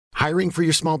Hiring for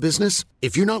your small business?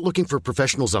 If you're not looking for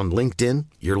professionals on LinkedIn,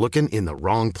 you're looking in the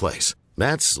wrong place.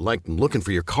 That's like looking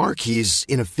for your car keys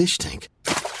in a fish tank.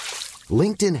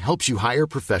 LinkedIn helps you hire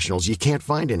professionals you can't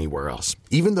find anywhere else,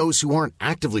 even those who aren't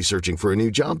actively searching for a new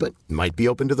job but might be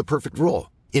open to the perfect role.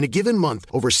 In a given month,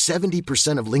 over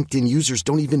 70% of LinkedIn users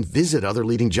don't even visit other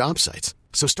leading job sites.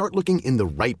 So start looking in the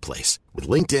right place. With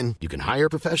LinkedIn, you can hire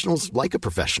professionals like a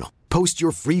professional. Post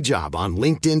your free job on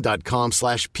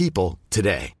linkedin.com/people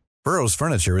today. Burrow's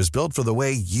furniture is built for the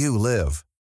way you live.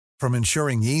 From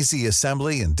ensuring easy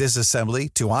assembly and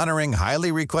disassembly to honoring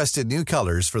highly requested new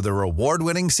colors for their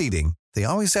award-winning seating, they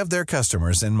always have their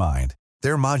customers in mind.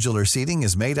 Their modular seating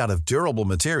is made out of durable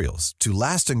materials to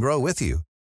last and grow with you.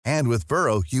 And with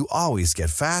Burrow, you always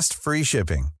get fast, free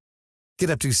shipping.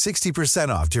 Get up to 60%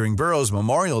 off during Burrow's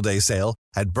Memorial Day sale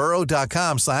at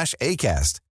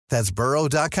burrow.com/ACAST. That's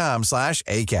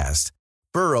burrow.com/ACAST.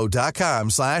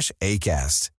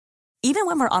 burrow.com/ACAST. Even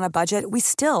when we're on a budget, we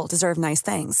still deserve nice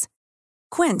things.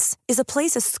 Quince is a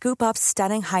place to scoop up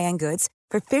stunning high-end goods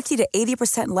for 50 to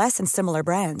 80% less than similar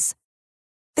brands.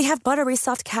 They have buttery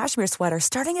soft cashmere sweaters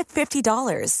starting at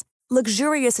 $50,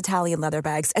 luxurious Italian leather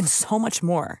bags, and so much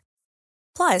more.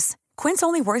 Plus, Quince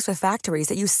only works with factories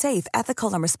that use safe,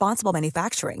 ethical, and responsible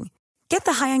manufacturing. Get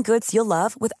the high-end goods you'll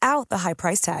love without the high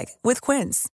price tag with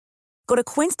Quince. Go to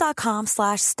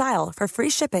quince.com/style for free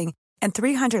shipping and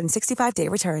 365-day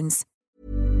returns.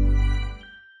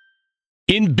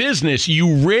 In business,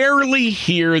 you rarely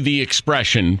hear the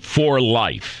expression "for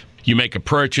life." You make a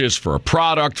purchase for a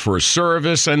product, for a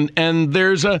service, and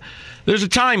there's a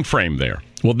time frame there.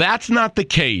 Well, that's not the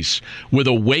case with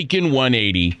Awaken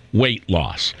 180 weight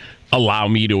loss. Allow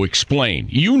me to explain.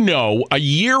 You know, a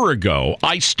year ago,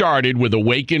 I started with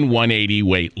Awaken 180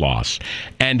 weight loss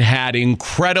and had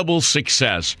incredible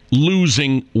success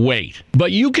losing weight.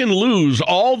 But you can lose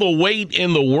all the weight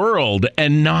in the world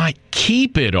and not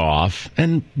keep it off.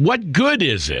 And what good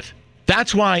is it?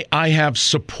 That's why I have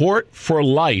support for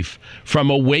life from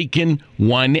Awaken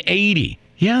 180.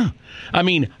 Yeah. I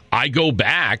mean, I go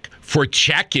back for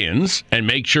check-ins and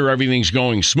make sure everything's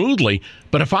going smoothly.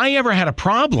 But if I ever had a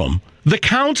problem, the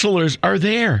counselors are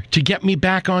there to get me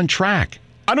back on track.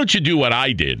 Why don't you do what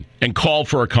I did and call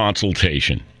for a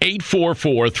consultation?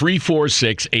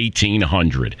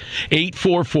 844-346-1800.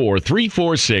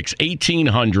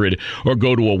 844-346-1800 or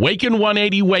go to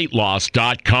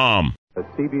awaken180weightloss.com. The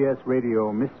CBS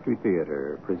Radio Mystery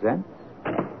Theater presents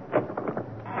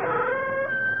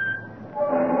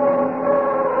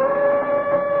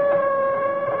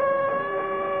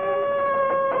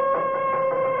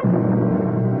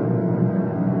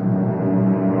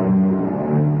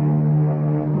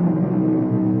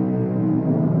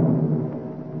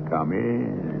Come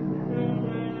in.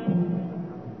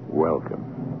 Welcome.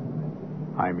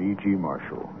 I'm E.G.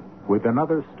 Marshall with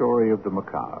another story of the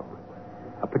macabre.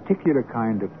 A particular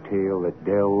kind of tale that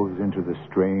delves into the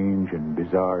strange and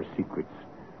bizarre secrets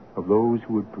of those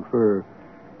who would prefer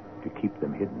to keep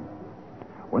them hidden.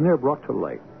 When they're brought to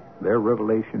light, their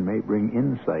revelation may bring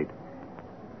insight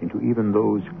into even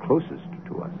those closest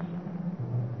to us.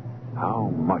 How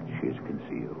much is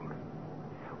concealed?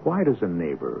 Why does a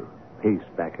neighbor pace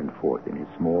back and forth in his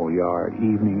small yard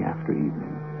evening after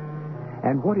evening?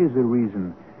 And what is the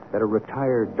reason that a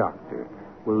retired doctor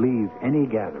will leave any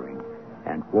gathering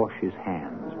and wash his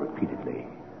hands repeatedly?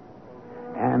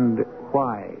 And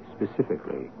why,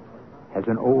 specifically, has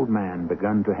an old man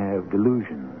begun to have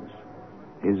delusions?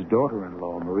 His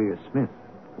daughter-in-law, Maria Smith,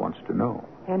 wants to know.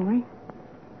 Henry?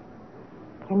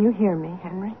 Can you hear me,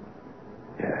 Henry?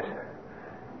 Yes.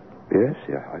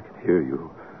 Yeah, I can hear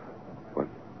you. But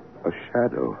a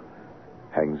shadow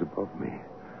hangs above me.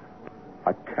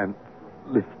 I can't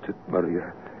lift it,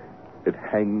 Maria. It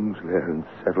hangs there and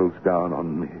settles down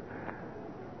on me.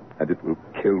 And it will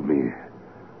kill me.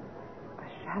 A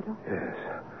shadow? Yes.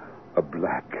 A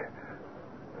black,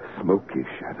 smoky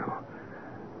shadow.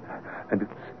 And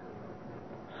it's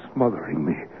smothering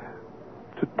me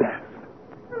to death.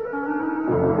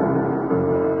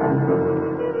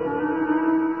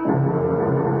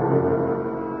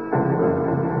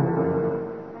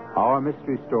 Our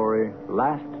mystery story,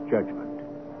 Last Judgment,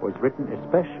 was written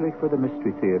especially for the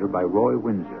Mystery Theater by Roy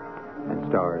Windsor and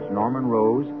stars Norman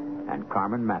Rose and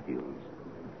Carmen Matthews.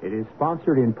 It is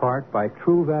sponsored in part by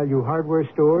True Value Hardware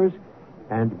Stores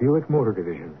and Buick Motor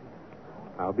Division.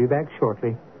 I'll be back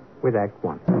shortly with Act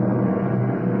One.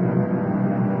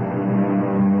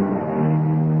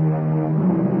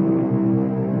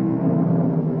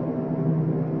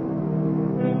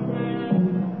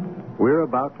 We're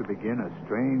about to begin a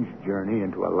strange journey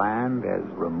into a land as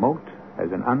remote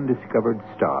as an undiscovered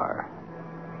star,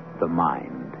 the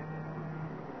mind.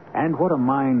 And what a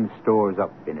mind stores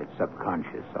up in its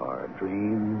subconscious are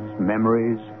dreams,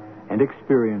 memories, and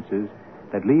experiences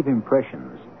that leave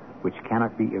impressions which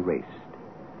cannot be erased.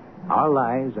 Our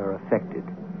lives are affected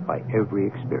by every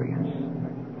experience.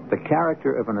 The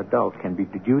character of an adult can be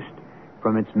deduced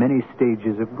from its many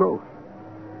stages of growth.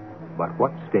 But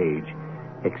what stage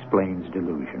explains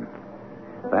delusion?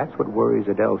 That's what worries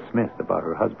Adele Smith about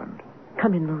her husband.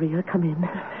 Come in, Maria, come in.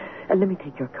 Let me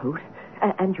take your coat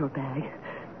and your bag.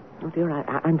 Oh, dear,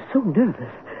 I'm so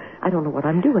nervous. I don't know what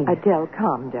I'm doing. Adele,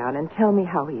 calm down and tell me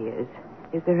how he is.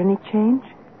 Is there any change?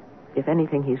 If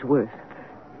anything, he's worse.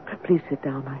 Please sit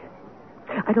down.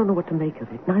 I don't know what to make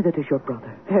of it. Neither does your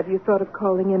brother. Have you thought of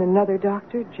calling in another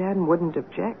doctor? Jan wouldn't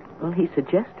object. Well, he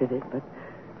suggested it, but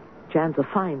Jan's a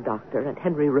fine doctor, and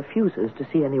Henry refuses to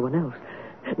see anyone else.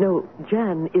 No,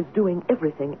 Jan is doing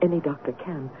everything any doctor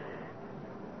can.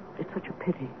 It's such a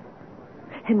pity.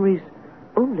 Henry's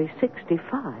only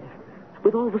 65,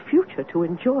 with all the future to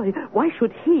enjoy. Why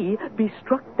should he be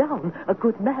struck down, a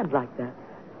good man like that?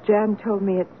 Jan told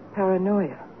me it's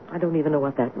paranoia. I don't even know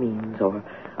what that means, or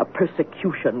a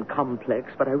persecution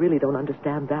complex, but I really don't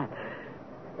understand that.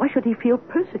 Why should he feel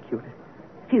persecuted?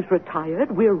 He's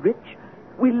retired, we're rich,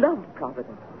 we love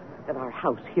Providence, and our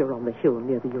house here on the hill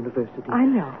near the university. I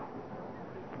know.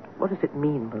 What does it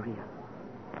mean, Maria?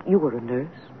 You were a nurse.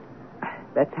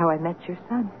 That's how I met your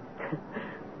son.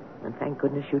 And thank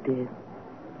goodness you did.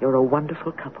 You're a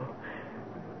wonderful couple.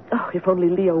 Oh, if only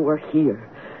Leo were here.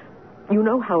 You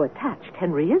know how attached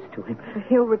Henry is to him.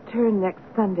 He'll return next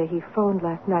Sunday. He phoned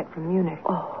last night from Munich.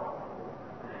 Oh.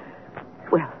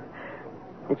 Well,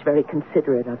 it's very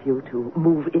considerate of you to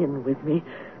move in with me.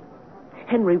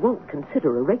 Henry won't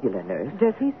consider a regular nurse.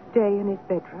 Does he stay in his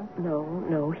bedroom?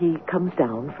 No. He comes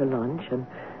down for lunch,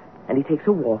 and he takes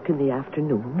a walk in the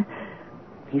afternoon.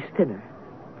 He's thinner.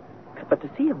 But to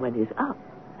see him when he's up,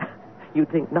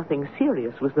 you'd think nothing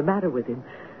serious was the matter with him.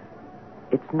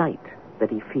 It's night that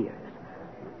he fears.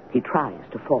 He tries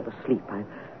to fall asleep.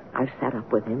 I've sat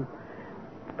up with him,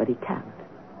 but he can't.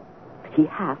 He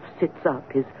half sits up.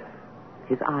 His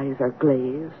eyes are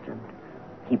glazed, and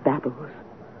he babbles.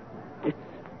 It's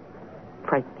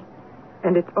frightening.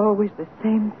 And it's always the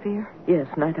same fear? Yes,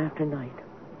 night after night.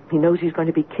 He knows he's going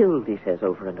to be killed, he says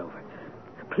over and over.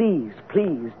 Please,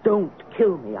 don't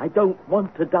kill me. I don't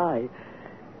want to die.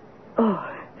 Oh,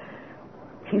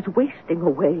 he's wasting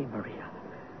away, Maria.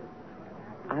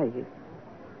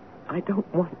 I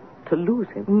don't want to lose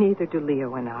him. Neither do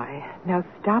Leo and I. Now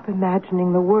stop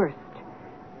imagining the worst.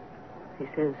 He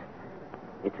says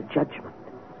it's a judgment.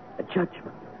 A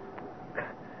judgment.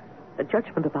 A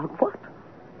judgment about what?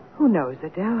 Who knows,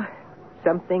 Adele?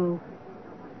 Something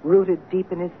rooted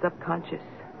deep in his subconscious.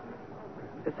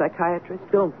 The psychiatrist?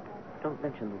 Don't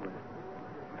mention the word.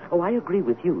 Oh, I agree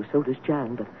with you. So does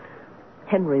Jan, but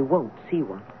Henry won't see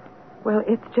one. Well,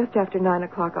 it's just after 9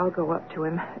 o'clock. I'll go up to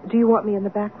him. Do you want me in the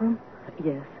back room?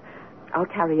 Yes. I'll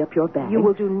carry up your bag. You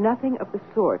will do nothing of the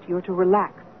sort. You're to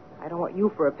relax. I don't want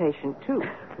you for a patient, too.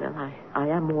 Well, I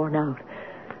am worn out.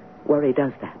 Worry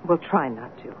does that. We'll try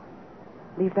not to.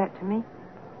 Leave that to me?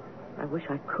 I wish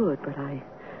I could, but I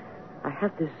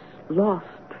have this lost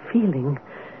feeling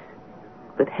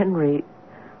that Henry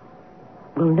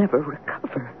will never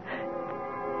recover.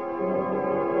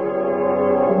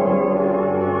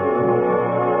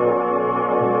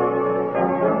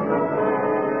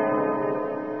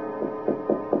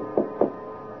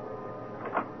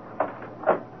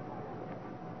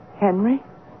 Henry?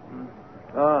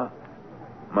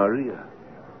 Maria.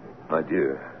 My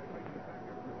dear.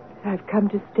 I've come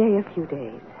to stay a few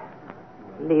days.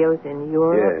 Leo's in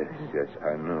Europe. Yes,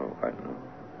 I know.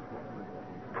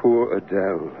 Poor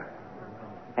Adele.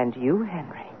 And you,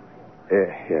 Henry?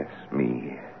 Yes,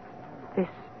 me. This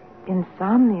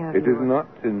insomnia of It is yours. not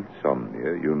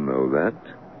insomnia, you know that.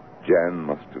 Jan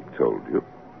must have told you.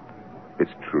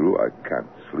 It's true, I can't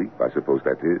sleep. I suppose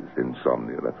that is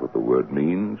insomnia. That's what the word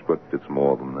means, but it's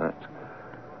more than that.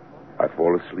 I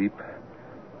fall asleep,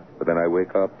 but then I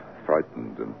wake up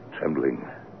frightened and trembling.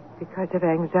 Because of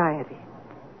anxiety.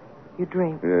 You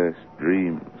dream. Yes,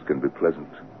 dreams can be pleasant.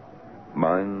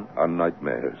 Mine are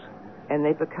nightmares. And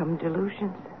they become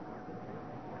delusions.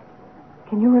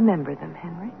 Can you remember them,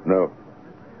 Henry? No.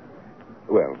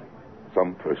 Well,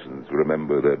 some persons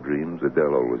remember their dreams.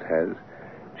 Adele always has.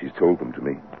 She's told them to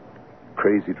me.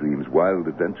 Crazy dreams, wild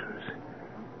adventures.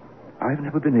 I've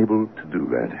never been able to do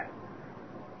that.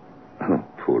 Oh,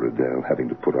 poor Adele, having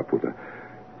to put up with a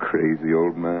crazy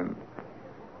old man.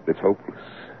 It's hopeless.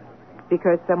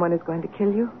 Because someone is going to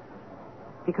kill you?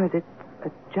 Because it's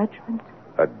a judgment?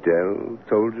 Adele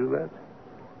told you that?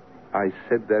 I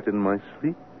said that in my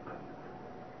sleep.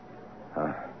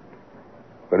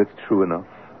 But it's true enough.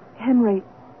 Henry,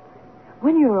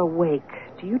 when you're awake,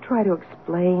 do you try to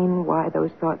explain why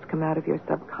those thoughts come out of your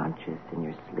subconscious in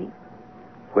your sleep?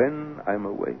 When I'm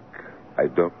awake, I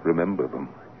don't remember them.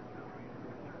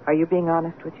 Are you being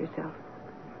honest with yourself?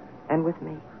 And with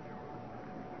me?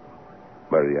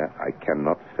 Maria, I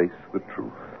cannot face the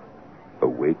truth,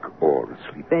 awake or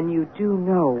asleep. Then you do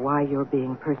know why you're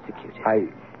being persecuted.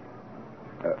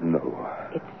 No.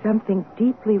 It's something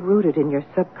deeply rooted in your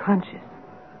subconscious.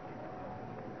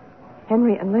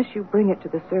 Henry, unless you bring it to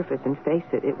the surface and face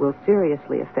it, it will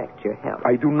seriously affect your health.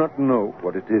 I do not know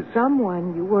what it is.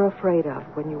 Someone you were afraid of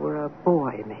when you were a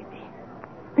boy, maybe.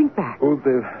 Think back. Oh,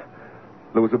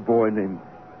 there was a boy named...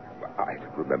 I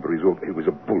don't remember. He was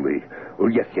a bully. Oh,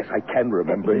 yes, I can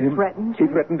remember him. He threatened you?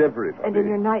 He threatened everybody. And in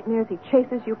your nightmares, he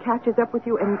chases you, catches up with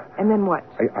you, and then what?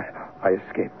 I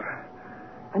escape.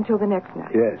 Until the next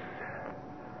night? Yes.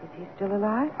 Is he still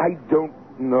alive? I don't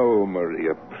know,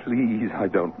 Maria. Please, I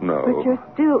don't know. But you're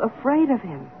still afraid of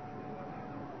him.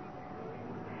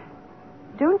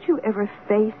 Don't you ever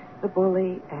face the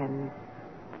bully and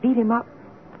beat him up?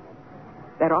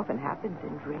 That often happens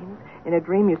in dreams. In a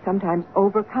dream, you sometimes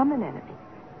overcome an enemy.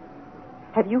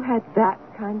 Have you had that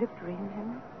kind of dream,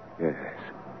 Henry? Yes.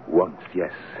 Once,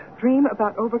 yes. Dream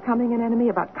about overcoming an enemy,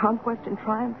 about conquest and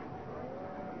triumph?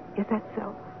 Is that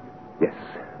so? Yes.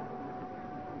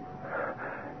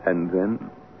 And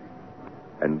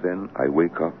then I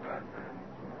wake up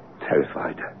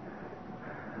terrified.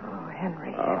 Oh,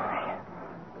 Henry.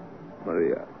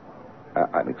 Maria,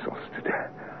 I'm exhausted.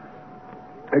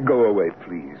 Go away,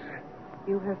 please.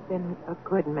 You have been a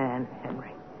good man,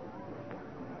 Henry.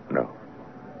 No.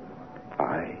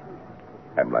 I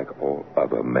am like all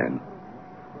other men.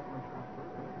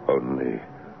 Only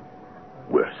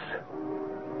worse.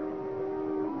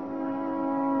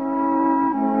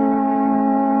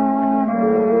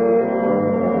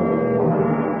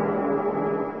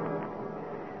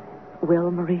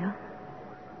 Well, Maria?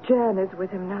 Jan is with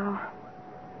him now.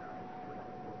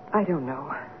 I don't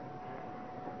know.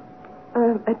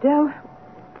 Adele,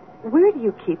 where do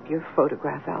you keep your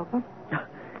photograph album?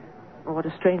 Oh, what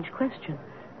a strange question.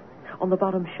 On the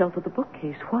bottom shelf of the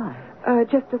bookcase. Why?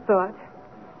 Just a thought.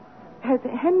 Has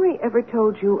Henry ever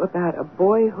told you about a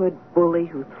boyhood bully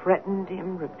who threatened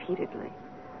him repeatedly?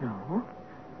 No.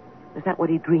 Is that what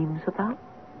he dreams about?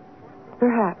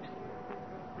 Perhaps.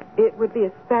 It would be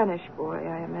a Spanish boy,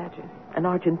 I imagine. An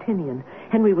Argentinian.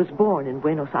 Henry was born in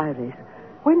Buenos Aires.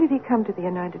 When did he come to the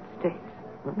United States?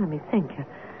 Well, let me think.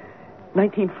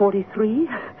 1943,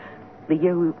 the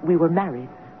year we were married,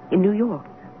 in New York.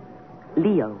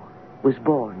 Leo was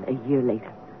born a year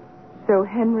later. So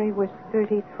Henry was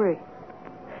 33.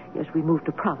 Yes, we moved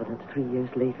to Providence 3 years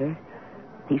later.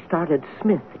 He started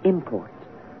Smith Imports.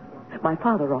 My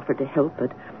father offered to help,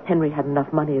 but Henry had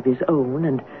enough money of his own,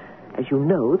 and as you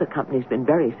know, the company's been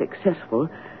very successful.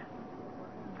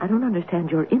 I don't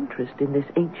understand your interest in this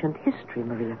ancient history,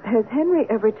 Maria. Has Henry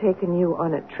ever taken you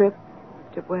on a trip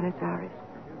to Buenos Aires?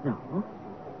 No.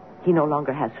 He no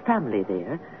longer has family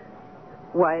there.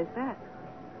 Why is that?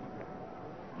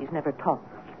 He's never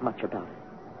talked much about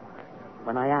it.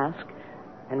 When I ask,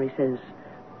 Henry says,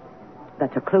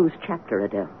 "That's a closed chapter,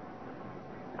 Adele."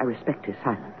 I respect his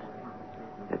silence.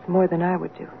 That's more than I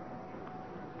would do.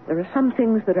 There are some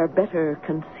things that are better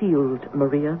concealed,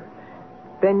 Maria.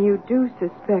 Then you do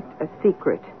suspect a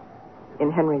secret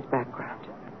in Henry's background?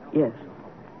 Yes.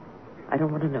 I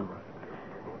don't want to know.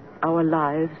 Our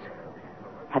lives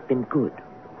have been good.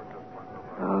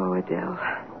 Oh, Adele.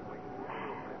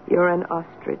 You're an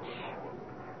ostrich,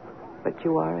 but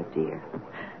you are a dear.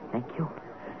 Thank you.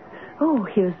 Oh,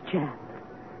 here's Jan.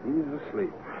 He's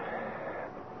asleep.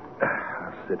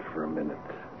 I'll sit for a minute.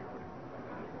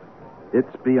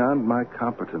 It's beyond my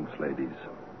competence, ladies.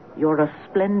 You're a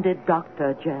splendid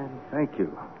doctor, Jan. Thank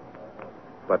you.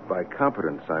 But by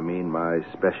competence, I mean my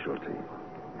specialty.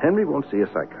 Henry won't see a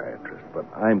psychiatrist, but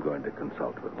I'm going to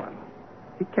consult with one.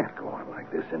 He can't go on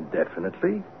like this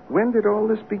indefinitely. When did all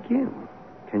this begin?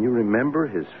 Can you remember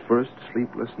his first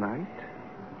sleepless night?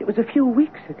 It was a few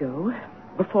weeks ago,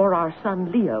 before our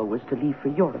son Leo was to leave for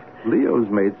Europe. Leo's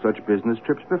made such business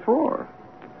trips before.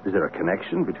 Is there a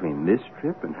connection between this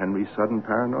trip and Henry's sudden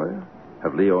paranoia?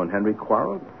 Have Leo and Henry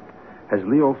quarreled? Has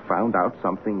Leo found out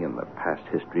something in the past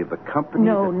history of the company?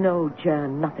 No,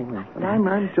 Jan, nothing like that.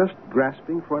 I'm just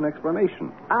grasping for an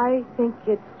explanation. I think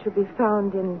it's to be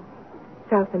found in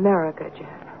South America,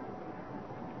 Jan.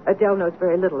 Adele knows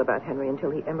very little about Henry until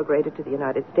he emigrated to the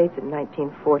United States in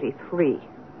 1943,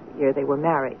 the year they were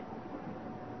married.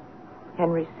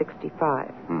 Henry's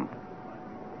 65.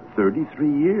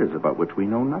 33 years about which we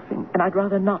know nothing. And I'd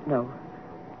rather not know.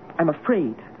 I'm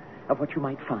afraid of what you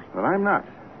might find. Well, I'm not.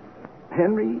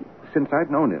 Henry, since I've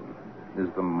known him, is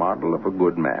the model of a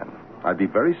good man. I'd be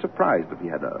very surprised if he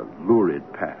had a lurid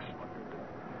past.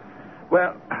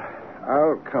 Well,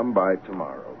 I'll come by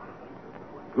tomorrow.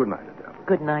 Good night, Adele.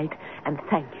 Good night, and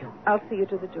thank you. I'll see you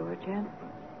to the door, Jan.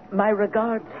 My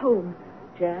regards home,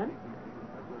 Jan.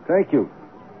 Thank you.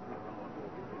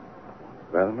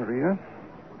 Well, Maria?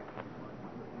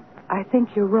 I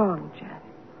think you're wrong, Jan.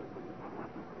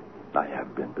 I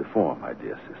have been before, my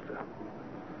dear sister.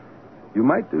 You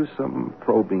might do some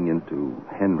probing into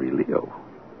Henry Leo.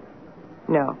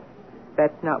 No,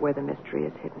 that's not where the mystery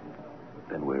is hidden.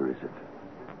 Then where is it?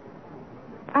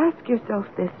 Ask yourself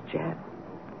this, Jan.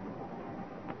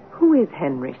 Who is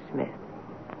Henry Smith?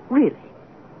 Really?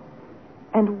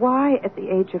 And why, at the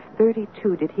age of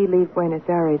 32, did he leave Buenos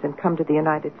Aires and come to the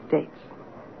United States?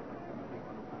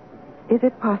 Is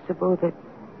it possible that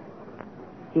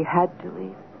he had to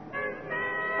leave?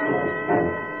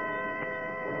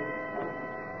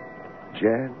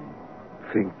 Jan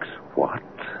thinks what?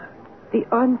 The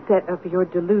onset of your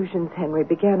delusions, Henry,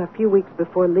 began a few weeks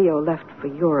before Leo left for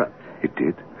Europe. It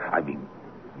did? I mean,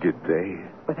 did they?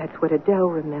 Well, that's what Adele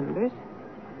remembers.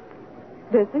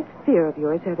 Does this fear of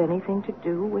yours have anything to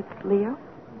do with Leo?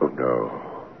 Oh, no.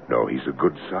 No, he's a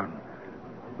good son.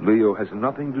 Leo has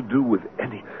nothing to do with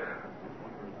any...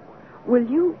 Will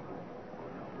you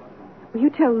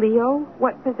tell Leo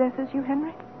what possesses you,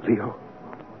 Henry? Leo?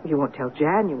 You won't tell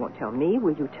Jan, you won't tell me.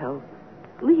 Will you tell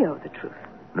Leo the truth?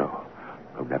 No.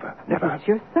 No, never. He's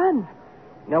your son.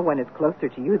 No one is closer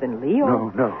to you than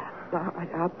Leo. No.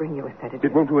 I'll bring you a sedative.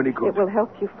 It won't do any good. It will help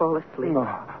you fall asleep.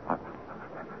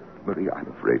 Maria, I'm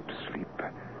afraid to sleep.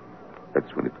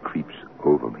 That's when it creeps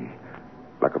over me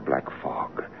like a black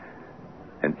fog.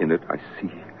 And in it I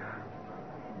see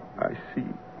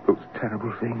those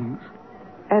terrible things.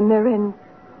 And they're in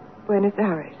Buenos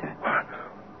Aires, aren't they?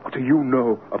 What do you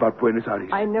know about Buenos Aires?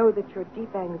 I know that your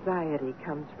deep anxiety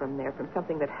comes from there, from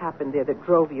something that happened there that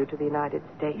drove you to the United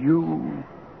States. You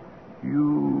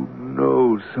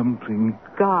know something.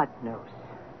 God knows.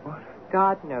 What?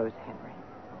 God knows, Henry.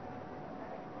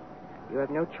 You have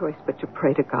no choice but to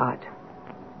pray to God.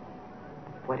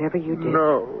 Whatever you did.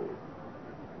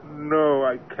 No,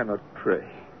 I cannot pray.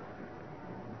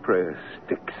 Prayer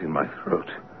sticks in my throat.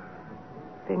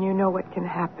 Then you know what can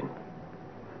happen.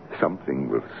 Something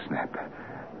will snap,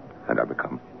 and I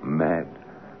become mad.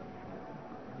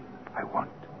 I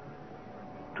want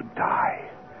to die.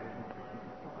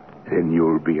 Then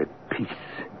you'll be at peace.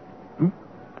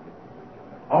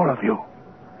 All of you.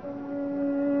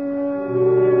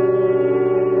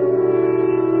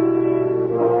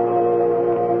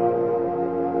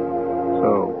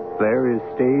 So, there is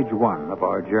stage one of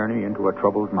our journey into a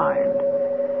troubled mind.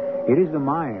 It is the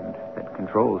mind that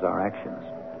controls our actions.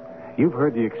 You've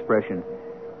heard the expression,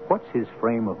 what's his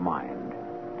frame of mind?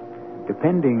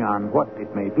 Depending on what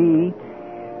it may be,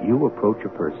 you approach a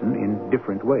person in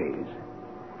different ways.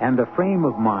 And the frame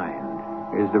of mind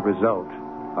is the result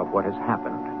of what has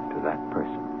happened to that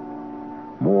person.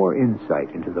 More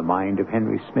insight into the mind of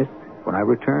Henry Smith when I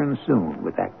return soon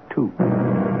with Act 2.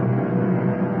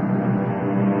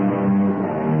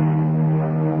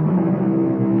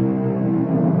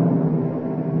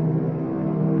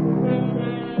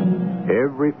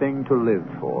 Everything to live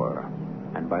for.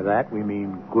 And by that we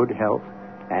mean good health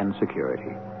and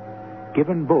security.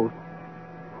 Given both,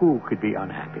 who could be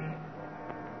unhappy?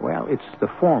 Well, it's the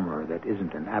former that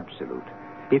isn't an absolute.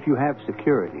 If you have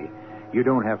security, you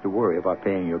don't have to worry about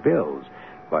paying your bills.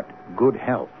 But good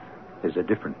health is a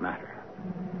different matter.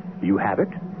 You have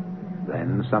it,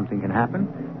 then something can happen,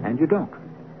 and you don't.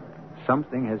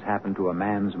 Something has happened to a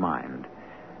man's mind.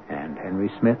 And Henry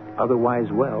Smith,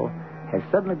 otherwise well, has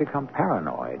suddenly become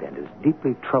paranoid and is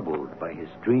deeply troubled by his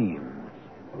dreams.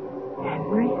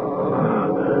 Henry?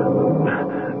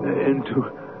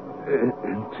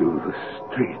 Into the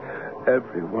street.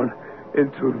 Everyone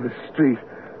into the street.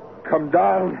 Come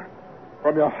down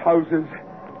from your houses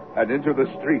and into the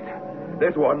street.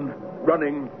 There's one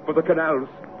running for the canals.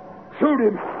 Shoot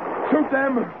him! Shoot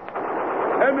them!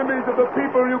 Enemies of the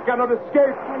people, you cannot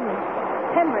escape.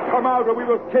 Henry! Come out or we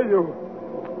will kill you.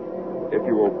 If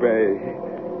you obey,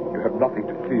 you have nothing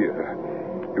to fear.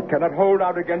 You cannot hold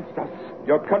out against us.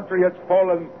 Your country has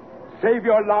fallen. Save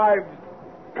your lives.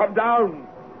 Come down.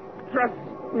 Trust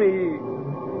me.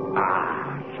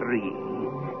 3,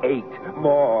 8,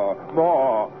 more.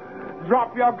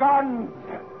 Drop your guns.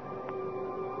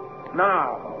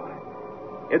 Now,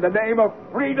 in the name of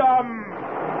freedom.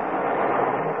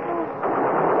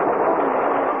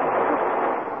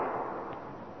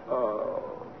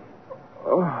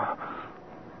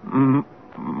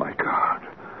 My God.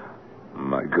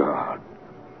 My God.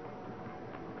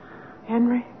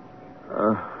 Henry?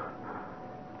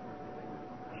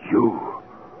 You.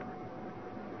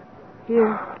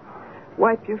 Here,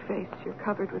 wipe your face. You're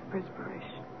covered with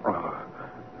perspiration. Oh,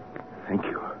 thank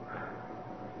you.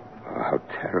 Oh, how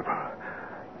terrible.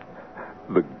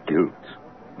 The guilt,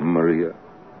 Maria.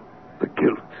 The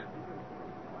guilt.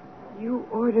 You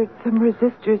ordered some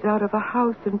resistors out of a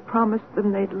house and promised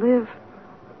them they'd live.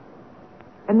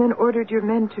 And then ordered your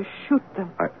men to shoot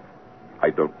them. I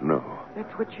don't know.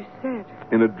 That's what you said.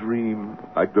 In a dream,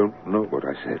 I don't know what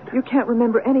I said. You can't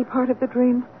remember any part of the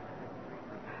dream?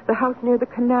 The house near the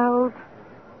canals,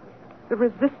 the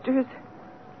resistors,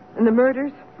 and the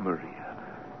murders? Maria,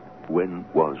 when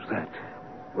was that?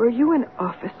 Were you an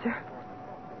officer?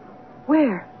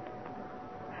 Where?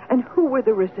 And who were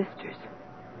the resistors?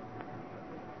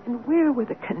 And where were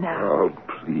the canals? Oh,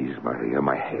 please, Maria,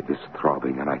 my head is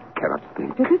throbbing and I cannot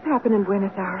think. Did this happen in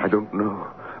Buenos Aires? I don't know.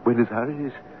 Buenos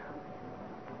Aires?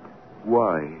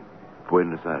 Why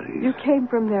Buenos Aires? You came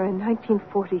from there in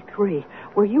 1943.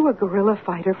 Were you a guerrilla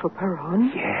fighter for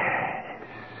Perón?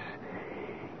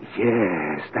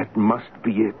 Yes, that must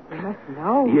be it. We must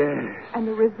know. Yes. And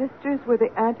the resistors were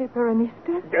the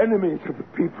anti-Peronistas? Enemies of the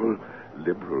people.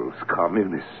 Liberals,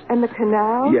 communists. And the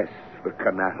canal? Yes, the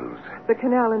canals. The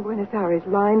canal in Buenos Aires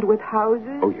lined with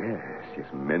houses? Oh, yes,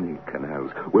 many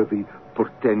canals where the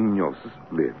porteños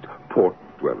lived, port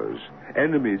dwellers,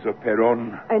 enemies of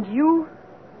Perón. And you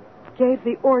gave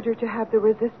the order to have the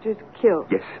resistors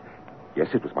killed? Yes,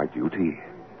 it was my duty.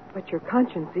 But your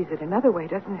conscience sees it another way,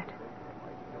 doesn't it?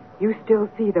 You still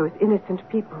see those innocent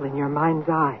people in your mind's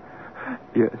eye.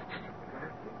 Yes.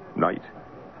 Night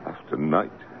after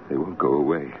night, they won't go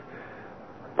away.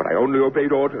 But I only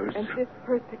obeyed orders. And this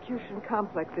persecution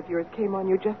complex of yours came on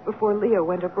you just before Leo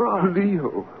went abroad.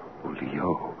 Leo?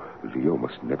 Oh, Leo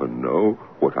must never know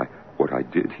what I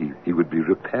did. He would be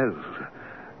repelled.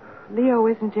 Leo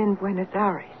isn't in Buenos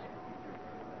Aires.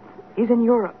 He's in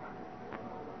Europe.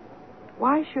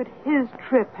 Why should his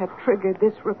trip have triggered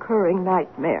this recurring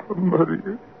nightmare?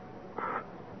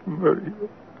 Maria,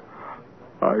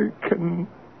 I can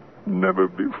never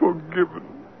be forgiven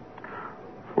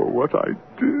for what I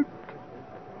did.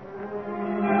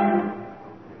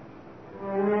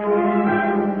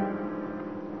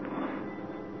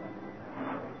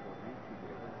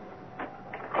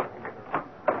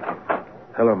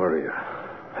 Hello, Maria.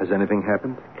 Has anything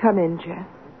happened? Come in, Jen.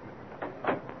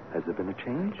 Has there been a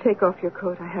change? Take off your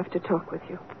coat. I have to talk with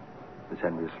you. Is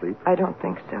Henry asleep? I don't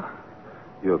think so.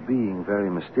 You're being very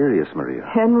mysterious, Maria.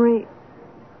 Henry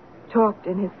talked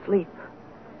in his sleep.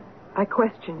 I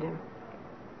questioned him.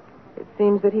 It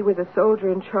seems that he was a soldier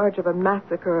in charge of a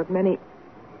massacre of many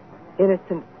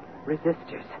innocent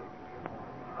resistors.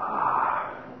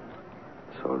 Ah.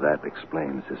 So that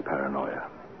explains his paranoia.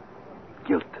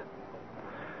 Guilt.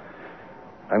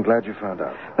 I'm glad you found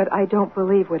out. But I don't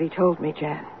believe what he told me,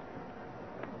 Jan.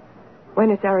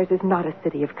 Buenos Aires is not a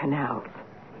city of canals.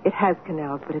 It has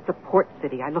canals, but it's a port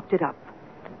city. I looked it up.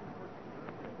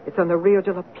 It's on the Rio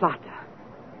de la Plata.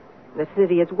 The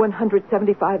city is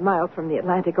 175 miles from the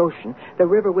Atlantic Ocean. The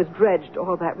river was dredged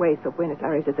all that way, so Buenos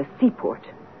Aires is a seaport.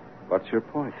 What's your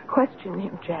point? Question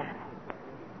him, Jan.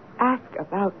 Ask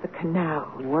about the canal.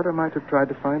 What am I to try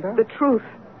to find out? The truth.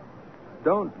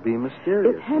 Don't be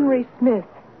mysterious. If Henry Smith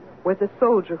was a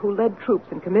soldier who led troops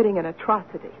in committing an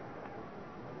atrocity,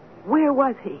 where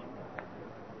was he?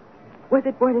 Was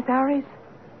it Buenos Aires?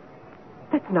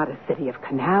 That's not a city of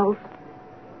canals.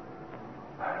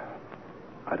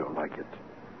 I don't like it.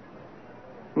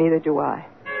 Neither do I.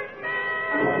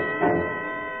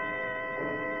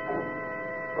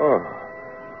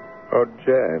 Oh,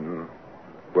 Jan,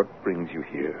 what brings you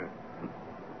here?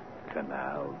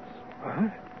 Canals.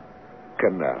 What?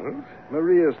 Canals?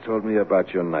 Maria's told me about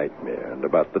your nightmare and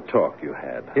about the talk you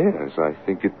had. Yes, I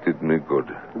think it did me good.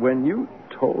 When you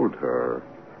told her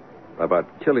about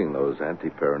killing those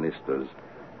anti-Peronistas,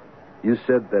 you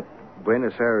said that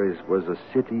Buenos Aires was a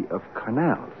city of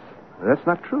canals. That's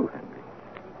not true, Henry.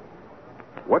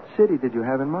 What city did you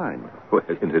have in mind? Well,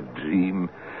 in a dream,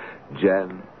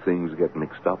 Jan, things get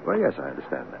mixed up. Well, yes, I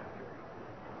understand that.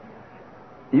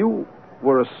 You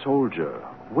were a soldier.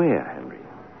 Where, Henry?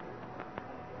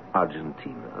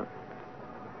 Argentina.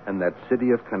 And that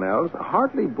city of canals?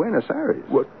 Hardly Buenos Aires.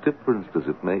 What difference does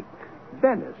it make?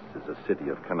 Venice is a city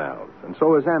of canals, and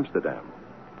so is Amsterdam.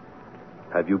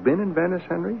 Have you been in Venice,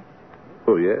 Henry?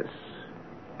 Oh, yes.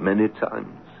 Many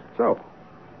times. So,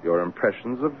 your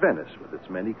impressions of Venice with its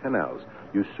many canals,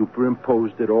 you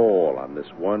superimposed it all on this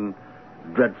one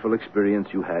dreadful experience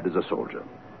you had as a soldier.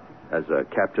 As a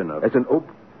captain of...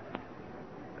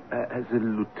 As a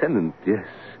lieutenant, yes.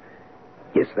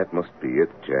 Yes, that must be it,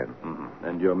 Jan. Mm-hmm.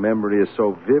 And your memory is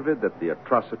so vivid that the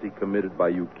atrocity committed by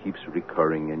you keeps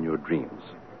recurring in your dreams.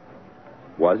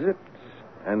 Was it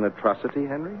an atrocity,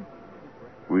 Henry?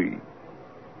 We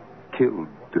killed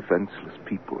defenseless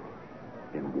people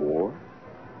in war.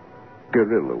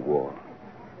 Guerrilla war.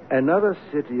 Another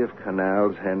city of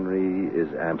canals, Henry, is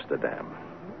Amsterdam.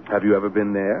 Have you ever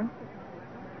been there?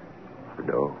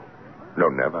 No. No,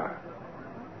 never.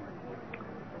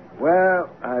 Well,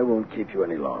 I won't keep you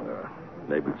any longer.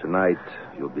 Maybe tonight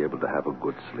you'll be able to have a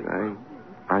good sleep.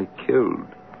 I killed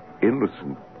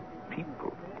innocent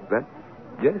people. That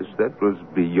was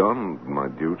beyond my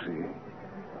duty.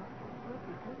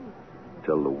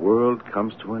 Till the world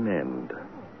comes to an end,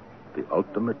 the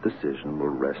ultimate decision will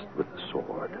rest with the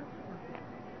sword.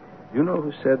 You know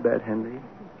who said that, Henry?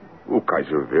 Oh,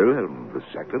 Kaiser Wilhelm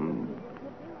II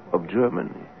of Germany.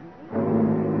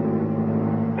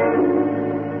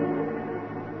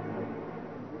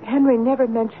 Henry never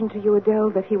mentioned to you,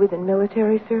 Adele, that he was in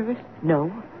military service?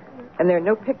 No. And there are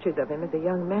no pictures of him as a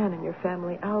young man in your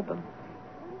family album.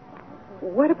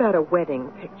 What about a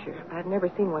wedding picture? I've never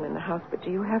seen one in the house, but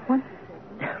do you have one?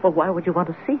 Well, why would you want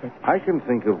to see it? I can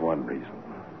think of one reason.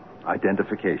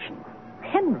 Identification.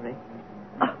 Henry?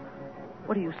 Oh,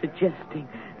 what are you suggesting?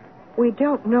 We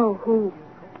don't know who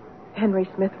Henry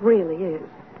Smith really is,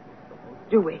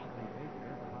 do we?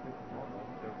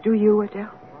 Do you,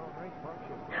 Adele?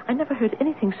 I never heard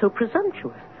anything so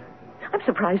presumptuous. I'm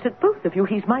surprised at both of you.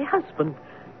 He's my husband.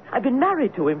 I've been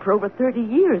married to him for over 30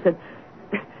 years, and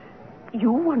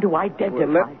you want to identify...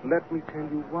 Well, let me tell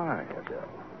you why, Adele.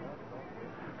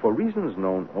 For reasons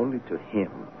known only to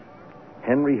him,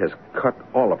 Henry has cut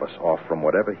all of us off from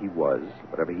whatever he was,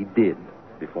 whatever he did,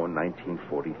 before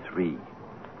 1943.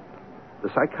 The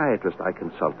psychiatrist I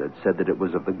consulted said that it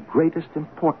was of the greatest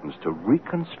importance to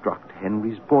reconstruct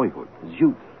Henry's boyhood, his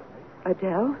youth.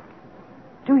 Adele,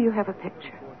 do you have a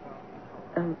picture?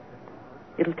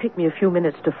 It'll take me a few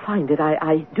minutes to find it.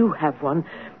 I do have one.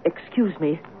 Excuse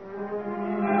me.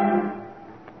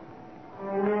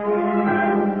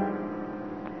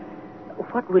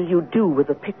 What will you do with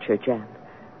the picture, Jan?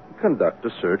 Conduct a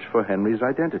search for Henry's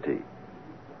identity.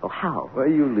 Oh, how? Well,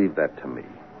 you leave that to me.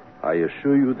 I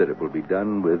assure you that it will be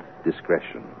done with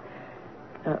discretion.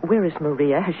 Where is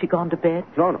Maria? Has she gone to bed?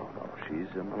 No.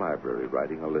 She's in the library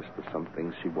writing a list of some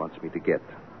things she wants me to get.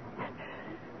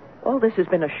 All this has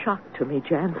been a shock to me,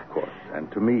 Jan. Of course,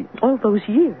 and to me. All those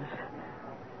years.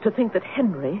 To think that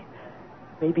Henry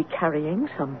may be carrying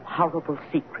some horrible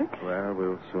secret. Well,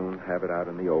 we'll soon have it out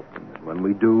in the open. And when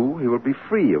we do, he will be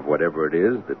free of whatever it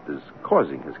is that is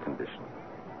causing his condition.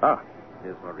 Ah,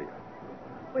 here's Maria.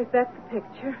 Was that the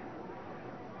picture?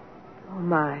 Oh,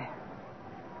 my.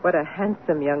 What a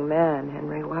handsome young man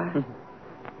Henry was.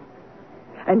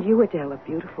 And you, Adele, a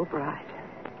beautiful bride.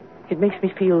 It makes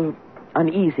me feel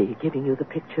uneasy giving you the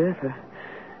picture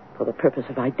for the purpose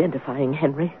of identifying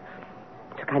Henry.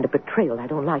 It's a kind of betrayal. I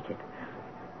don't like it.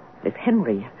 If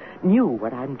Henry knew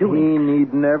what I'm doing... He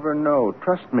need never know.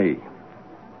 Trust me.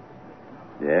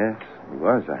 Yes, he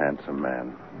was a handsome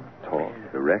man. Tall,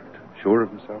 erect, sure of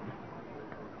himself.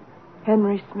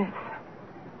 Henry Smith.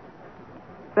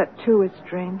 That, too, is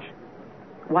strange.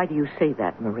 Why do you say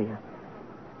that, Maria?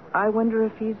 I wonder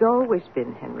if he's always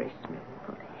been Henry Smith.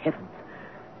 Good heavens.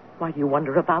 Why do you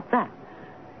wonder about that?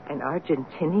 An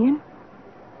Argentinian?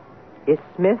 Is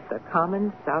Smith a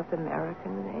common South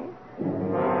American name?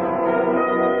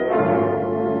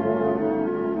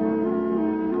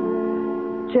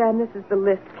 Jan, this is the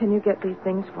list. Can you get these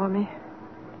things for me?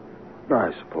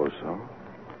 I suppose so.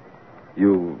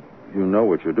 You know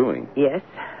what you're doing. Yes.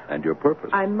 And your purpose.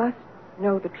 I must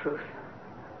know the truth.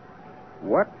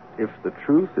 What if the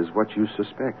truth is what you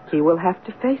suspect? He will have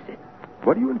to face it.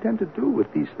 What do you intend to do with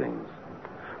these things?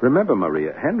 Remember,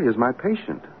 Maria, Henry is my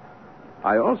patient.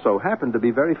 I also happen to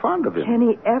be very fond of him. Can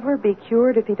he ever be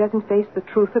cured if he doesn't face the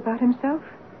truth about himself?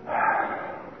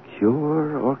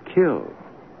 Cure or kill?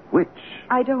 Which?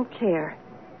 I don't care.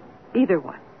 Either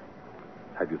one.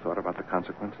 Have you thought about the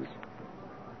consequences?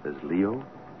 There's Leo,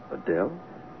 Adele.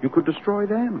 You could destroy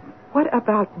them. What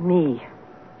about me?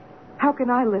 How can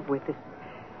I live with this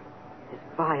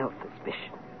vile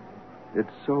suspicion? It's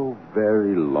so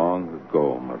very long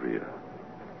ago, Maria.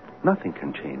 Nothing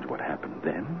can change what happened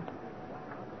then.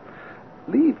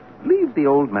 Leave the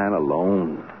old man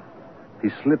alone.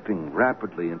 He's slipping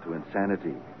rapidly into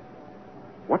insanity.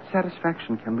 What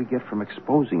satisfaction can we get from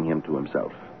exposing him to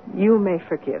himself? You may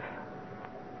forgive.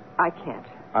 I can't.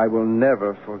 I will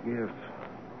never forgive.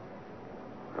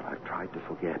 But I've tried to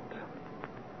forget.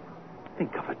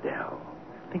 Think of Adele.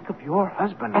 think of your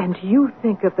husband. And you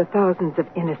think of the thousands of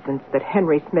innocents that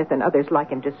Henry Smith and others like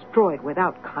him destroyed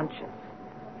without conscience.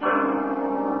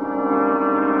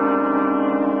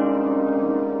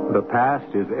 The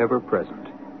past is ever present,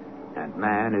 and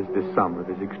man is the sum of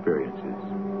his experiences.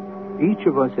 Each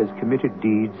of us has committed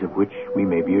deeds of which we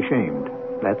may be ashamed.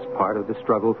 That's part of the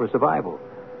struggle for survival.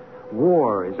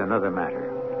 War is another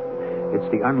matter.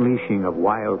 It's the unleashing of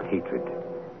wild hatred,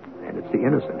 and it's the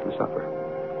innocent who suffer.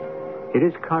 It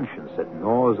is conscience that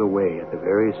gnaws away at the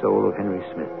very soul of Henry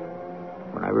Smith.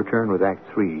 When I return with Act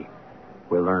 3,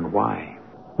 we'll learn why.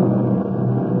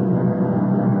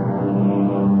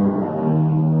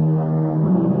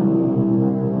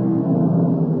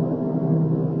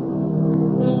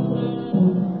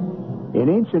 In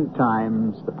ancient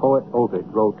times, the poet Ovid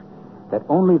wrote that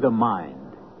only the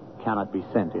mind cannot be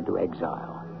sent into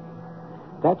exile.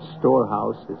 That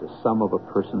storehouse is a sum of a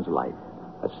person's life.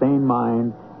 A sane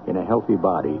mind in a healthy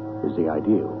body is the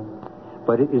ideal.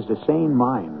 But it is the sane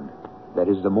mind that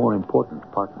is the more important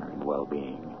partner in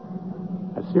well-being.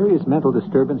 A serious mental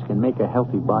disturbance can make a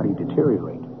healthy body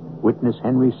deteriorate. Witness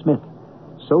Henry Smith,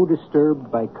 so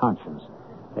disturbed by conscience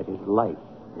that his life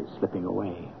is slipping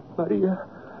away.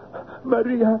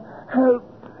 Maria, help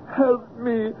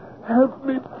me,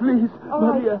 please. All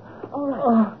Maria. right. All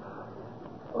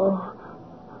right.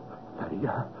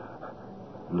 Maria,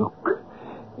 look.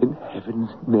 In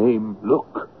heaven's name,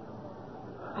 look.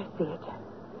 I see it.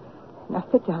 Now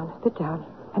sit down,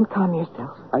 and calm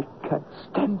yourself. I can't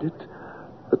stand it.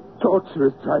 The torture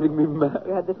is driving me mad.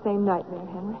 You had the same nightmare,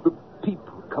 Henry? The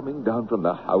people coming down from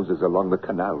the houses along the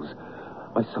canals.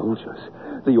 My soldiers.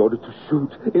 The order to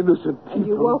shoot innocent people. And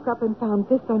you woke up and found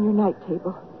this on your night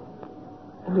table.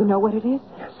 And you know what it is?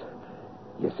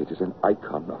 Yes, it is an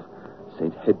icon of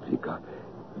St. Hedviga.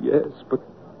 Yes, but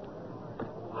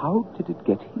how did it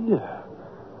get here?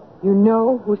 You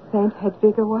know who Saint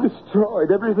Hedviga was?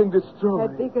 Destroyed. Everything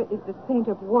destroyed. Hedviga is the saint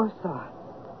of Warsaw.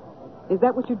 Is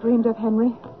that what you dreamed of,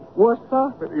 Henry?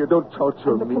 Warsaw? You don't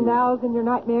torture and the me. canals in your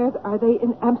nightmares, are they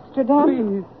in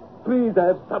Amsterdam? Please, I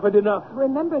have suffered enough.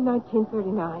 Remember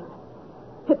 1939?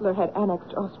 Hitler had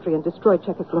annexed Austria and destroyed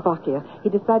Czechoslovakia. He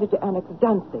decided to annex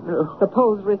Danzig. No. The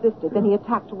Poles resisted. Then he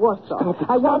attacked Warsaw. Stop it,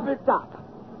 I stop won't it. stop.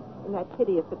 In that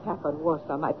hideous attack on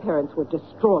Warsaw, my parents were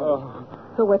destroyed.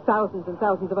 So were thousands and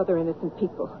thousands of other innocent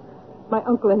people. My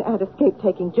uncle and aunt escaped,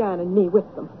 taking Jan and me with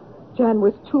them. Jan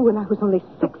was 2 and I was only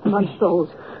 6 months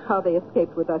old. How they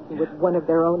escaped with us and with one of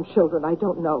their own children, I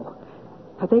don't know.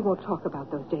 But they won't talk about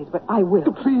those days, but I will.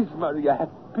 Please, Maria, have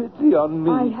pity on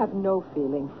me. I have no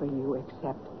feeling for you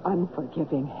except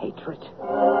unforgiving hatred.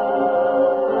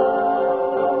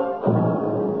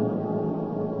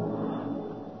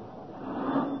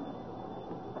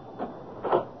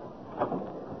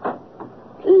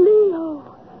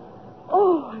 Leo!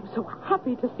 Oh, I'm so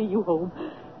happy to see you home.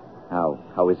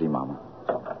 How is he, Mama?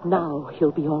 Now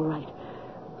he'll be all right.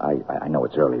 I know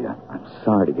it's early. I'm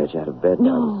sorry to get you out of bed.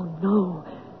 No.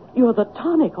 You're the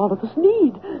tonic all of us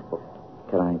need.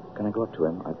 Can I go up to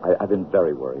him? I've been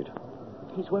very worried.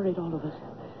 He's worried, all of us.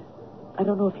 I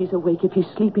don't know if he's awake. If he's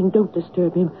sleeping, don't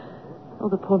disturb him. Oh,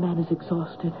 the poor man is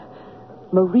exhausted.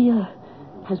 Maria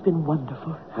has been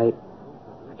wonderful. I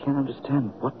can't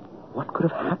understand. What could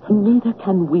have happened? Neither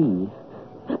can we.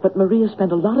 But Maria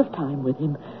spent a lot of time with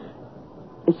him.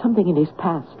 It's something in his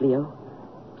past, Leo.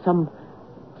 Some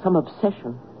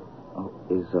obsession. Oh,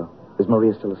 is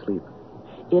Maria still asleep?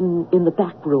 In the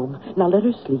back room. Now let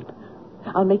her sleep.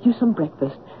 I'll make you some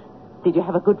breakfast. Did you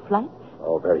have a good flight?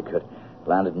 Oh, very good.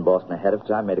 Landed in Boston ahead of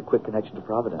time, made a quick connection to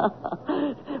Providence.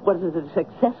 Was it a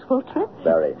successful trip?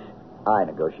 Very. I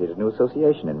negotiated a new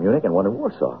association in Munich and one in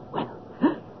Warsaw. Well,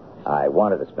 I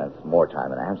wanted to spend some more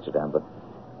time in Amsterdam, but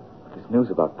this news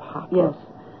about Papa... Yes.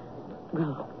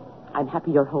 Well, I'm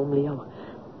happy you're home, Leo.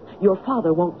 Your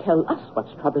father won't tell us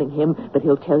what's troubling him, but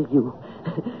he'll tell you.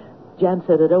 Jan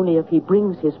said that only if he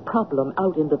brings his problem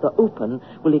out into the open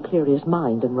will he clear his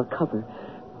mind and recover.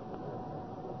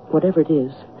 Whatever it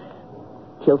is,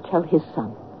 he'll tell his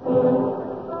son.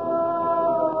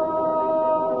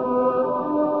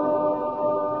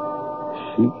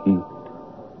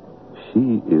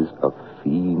 She is a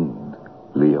fiend,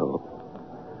 Leo.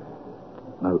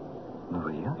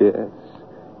 Maria? Yes.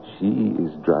 She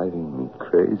is driving me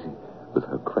crazy with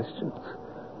her questions.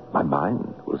 My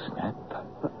mind will snap.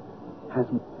 But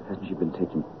hasn't she been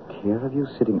taking care of you,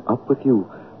 sitting up with you,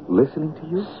 listening to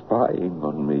you? Spying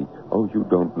on me. Oh, you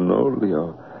don't know,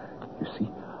 Leo. You see,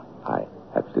 I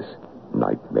have this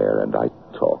nightmare and I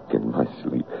talk in my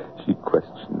sleep. She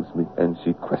questions me and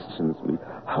she questions me.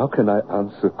 How can I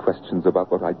answer questions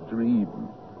about what I dream?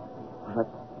 Well,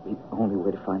 that's the only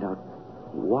way to find out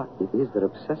what it is that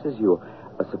obsesses you.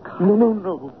 A psychiatrist?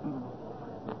 No.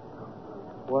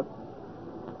 What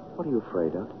are you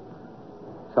afraid of?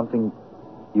 Something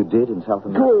you did in South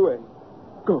America? Go away.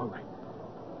 Go away.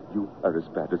 You are as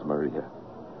bad as Maria.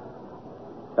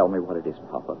 Tell me what it is,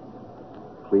 Papa.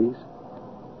 Please?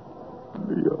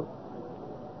 Leo,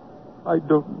 I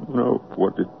don't know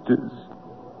what it is.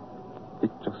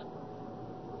 It just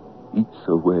eats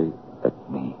away at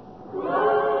me.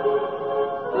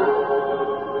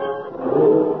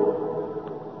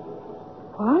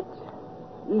 What?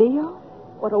 Leo?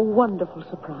 What a wonderful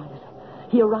surprise.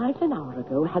 He arrived an hour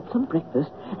ago, had some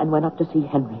breakfast, and went up to see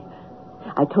Henry.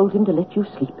 I told him to let you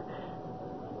sleep.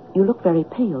 You look very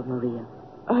pale, Maria.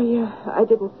 I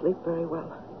didn't sleep very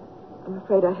well. I'm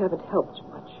afraid I haven't helped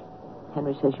much.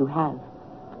 Henry says you have.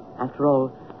 After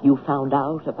all, you found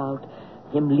out about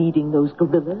him leading those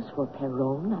guerrillas for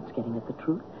Perón. That's getting at the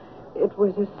truth. It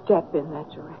was a step in that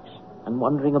direction. And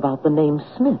wondering about the name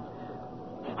Smith.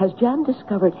 Has Jan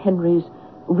discovered Henry's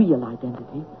real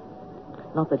identity?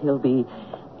 Not that he'll be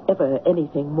ever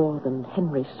anything more than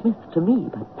Henry Smith to me,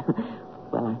 but,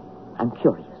 well, I'm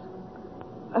curious.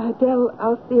 Del,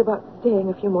 I'll see about staying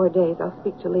a few more days. I'll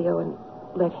speak to Leo and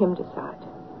let him decide.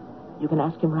 You can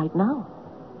ask him right now.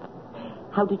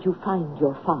 How did you find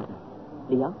your father,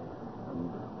 Leo?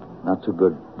 Not too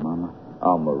good, Mama.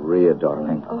 Oh, Maria,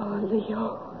 darling. Oh,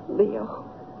 Leo.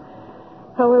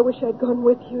 How I wish I'd gone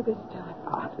with you this time.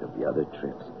 There'll be other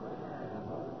trips.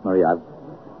 Maria,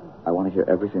 I want to hear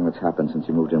everything that's happened since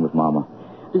you moved in with Mama.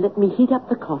 Let me heat up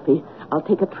the coffee. I'll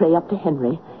take a tray up to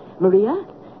Henry. Maria,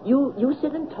 you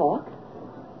sit and talk.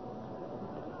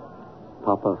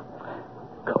 Papa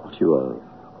called you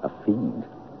a fiend.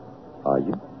 Are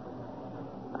you?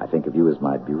 I think of you as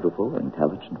my beautiful,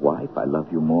 intelligent wife. I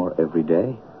love you more every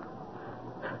day.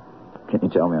 Can you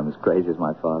tell me I'm as crazy as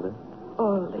my father?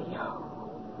 Oh, Leo.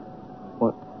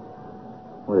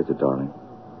 What is it, darling?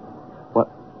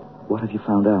 What have you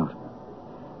found out?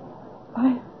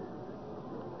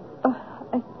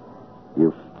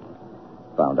 You've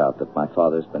found out that my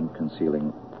father's been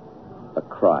concealing a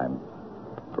crime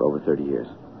for over 30 years.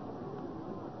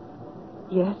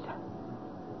 Yes.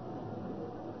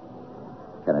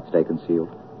 Can it stay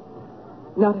concealed?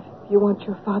 Not if you want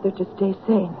your father to stay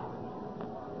sane.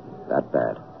 That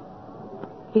bad?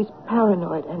 He's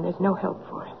paranoid, and there's no help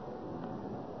for him.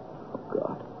 Oh,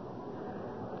 God.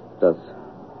 Does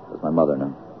my mother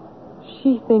know?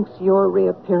 She thinks your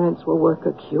reappearance will work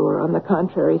a cure. On the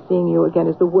contrary, seeing you again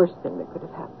is the worst thing that could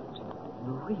have happened.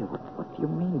 Maria, what do you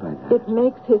mean by that? It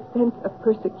makes his sense of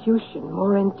persecution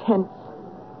more intense.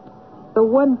 The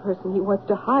one person he wants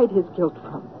to hide his guilt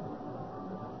from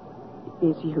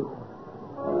is you.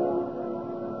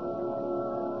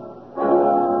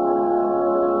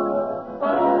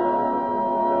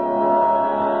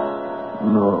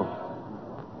 No.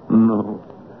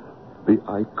 The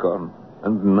icon,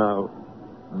 and now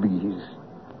these.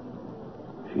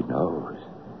 She knows.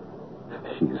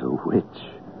 She's a witch.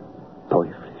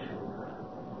 Teuflisch.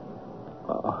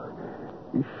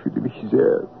 Ich fühle mich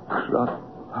sehr krank.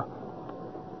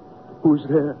 Who's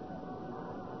there?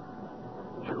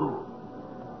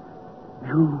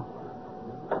 You.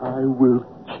 I will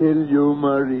kill you,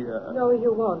 Maria. No,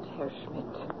 you won't, Herr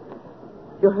Schmidt.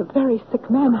 You're a very sick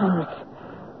man, Heinrich.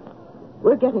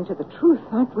 We're getting to the truth,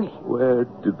 aren't we? Where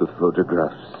did the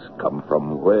photographs come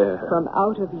from? Where? From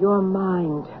out of your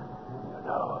mind.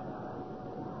 No.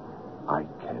 I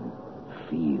can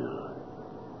feel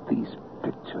these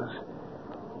pictures.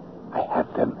 I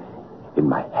have them in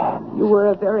my hands. You were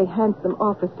a very handsome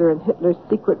officer in Hitler's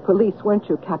secret police, weren't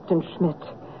you, Captain Schmidt?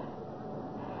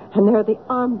 And there are the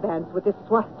armbands with the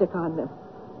swastika on them.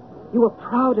 You were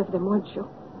proud of them, weren't you?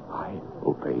 I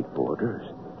obeyed orders.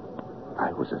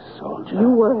 I was a soldier. You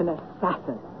were an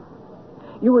assassin.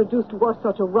 You reduced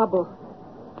Warsaw to rubble.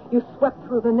 You swept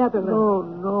through the Netherlands.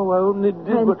 No, I only did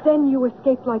And then you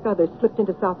escaped like others, slipped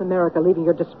into South America, leaving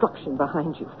your destruction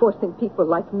behind you, forcing people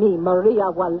like me,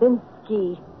 Maria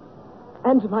Walensky,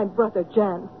 and my brother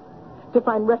Jan, to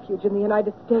find refuge in the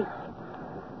United States.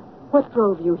 What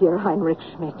drove you here, Heinrich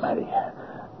Schmidt? Maria,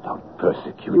 don't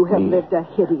persecute You have me. lived a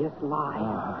hideous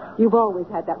lie. You've always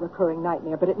had that recurring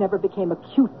nightmare, but it never became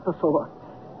acute before.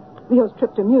 Leo's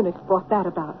trip to Munich brought that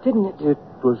about, didn't it? It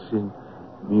was in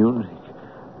Munich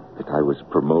that I was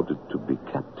promoted to be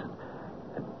captain.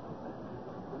 And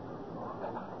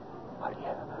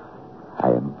Maria, I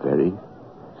am very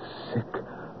sick.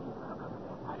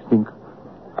 I think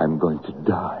I'm going to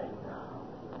die.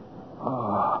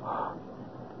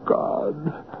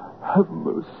 God, have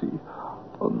mercy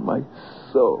on my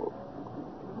soul.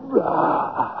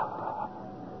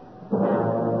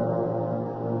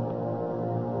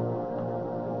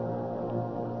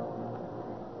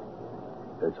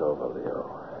 It's over,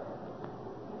 Leo.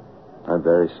 I'm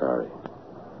very sorry.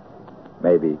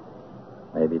 Maybe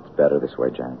it's better this way,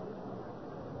 Jan.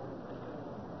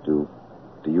 Do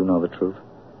you know the truth?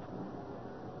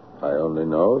 I only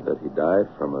know that he died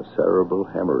from a cerebral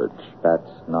hemorrhage. That's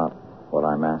not what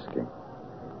I'm asking.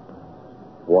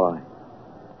 Why?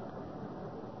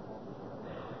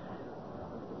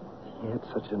 He had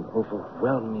such an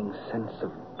overwhelming sense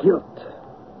of guilt.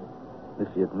 If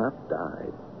he had not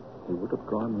died, he would have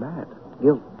gone mad.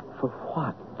 Guilt for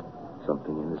what?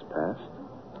 Something in his past.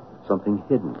 Something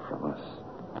hidden from us.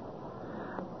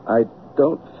 I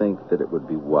don't think that it would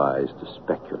be wise to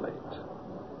speculate.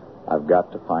 I've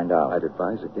got to find out. I'd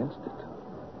advise against it.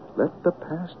 Let the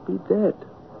past be dead.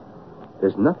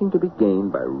 There's nothing to be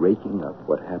gained by raking up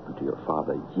what happened to your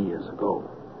father years ago.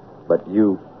 But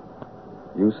you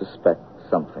suspect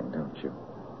something, don't you?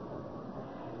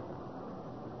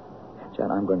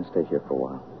 Jan, I'm going to stay here for a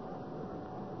while.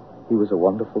 He was a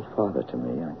wonderful father to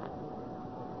me.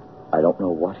 I don't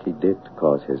know what he did to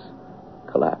cause his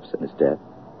collapse and his death.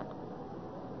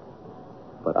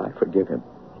 But I forgive him.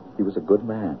 He was a good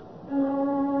man.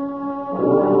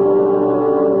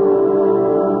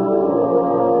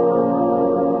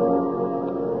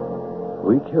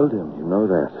 We killed him, you know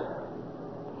that.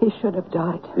 He should have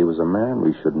died. He was a man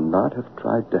we should not have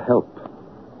tried to help.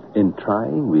 In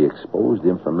trying, we exposed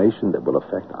information that will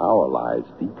affect our lives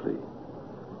deeply.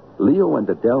 Leo and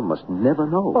Adele must never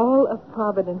know. All of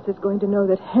Providence is going to know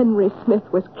that Henry Smith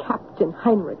was Captain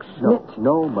Heinrich Schmidt.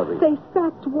 No, Marie. They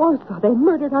sacked Warsaw. They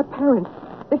murdered our parents.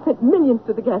 They sent millions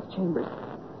to the gas chambers.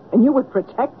 And you would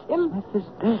protect him? Smith is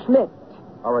dead. Schmidt.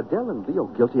 Are Adele and Leo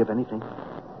guilty of anything?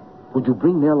 Would you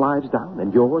bring their lives down,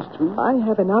 and yours too? I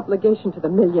have an obligation to the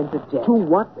millions of dead. To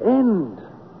what end?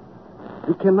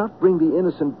 You cannot bring the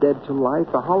innocent dead to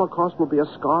life. The Holocaust will be a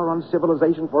scar on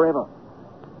civilization forever.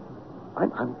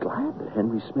 I'm glad that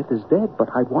Henry Smith is dead, but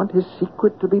I want his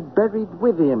secret to be buried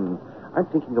with him. I'm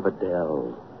thinking of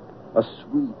Adele, a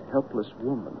sweet, helpless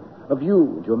woman. Of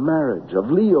you and your marriage. Of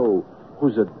Leo,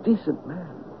 who's a decent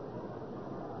man.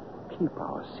 Keep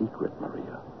our secret,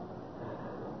 Maria.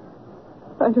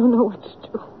 I don't know what to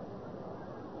do.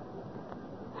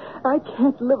 I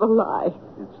can't live a lie.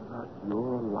 It's not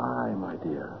your lie, my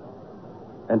dear.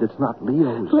 And it's not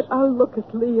Leo's. But I'll look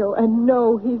at Leo and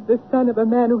know he's the son of a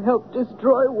man who helped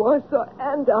destroy Warsaw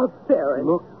and our parents.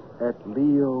 Look at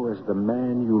Leo as the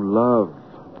man you love.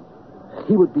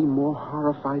 He would be more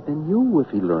horrified than you if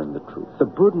he learned the truth. The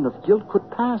burden of guilt could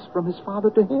pass from his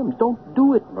father to him. Don't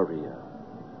do it, Maria.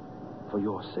 For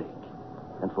your sake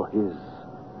and for his.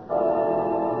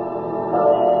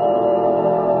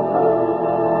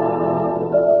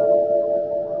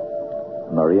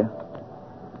 Maria,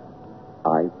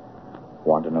 I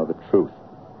want to know the truth.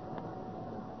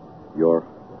 You're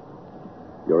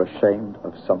ashamed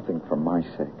of something for my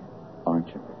sake, aren't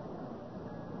you?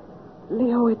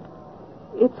 Leo,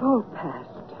 it's all past.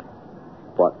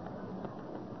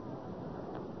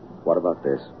 What about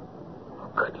this?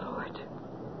 Oh, good Lord.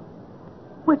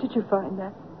 Where did you find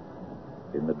that?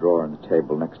 In the drawer on the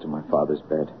table next to my father's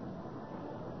bed.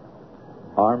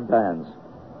 Armbands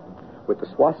with the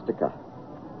swastika.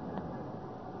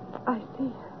 I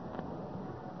see.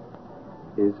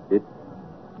 Is it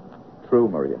true,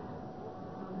 Maria?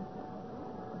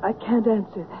 I can't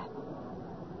answer that.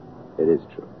 It is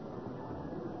true.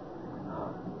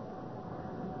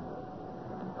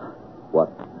 What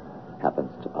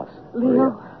happens to us, Leo,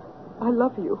 Maria? I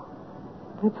love you.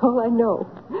 That's all I know.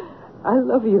 I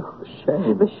love you.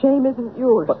 Shame. The shame isn't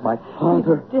yours. But my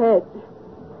father... He's dead.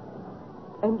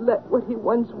 And let what he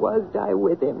once was die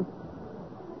with him.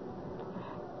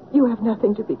 You have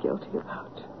nothing to be guilty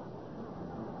about.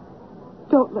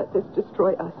 Don't let this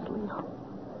destroy us, Leo.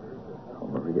 Oh,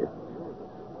 Maria,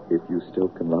 if you still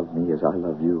can love me as I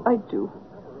love you... I do.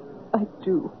 I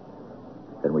do.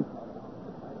 Then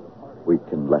we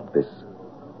can let this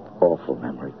awful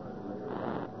memory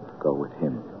go with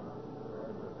him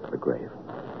to the grave.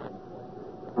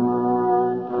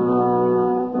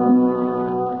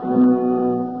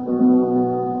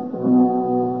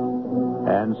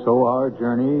 And so our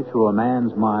journey through a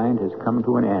man's mind has come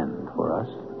to an end for us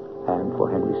and for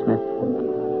Henry Smith.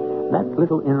 That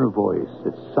little inner voice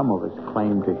that some of us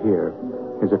claim to hear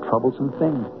is a troublesome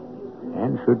thing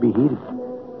and should be heeded.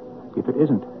 If it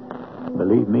isn't,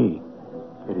 believe me,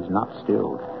 it is not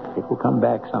stilled. It will come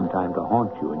back sometime to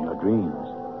haunt you in your dreams.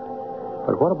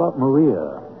 But what about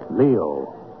Maria,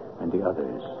 Leo, and the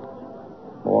others?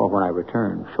 More when I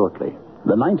return shortly.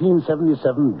 The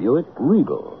 1977 Buick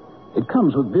Regal. It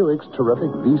comes with Buick's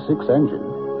terrific V6 engine.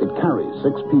 It carries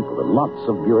 6 people and lots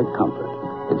of Buick comfort.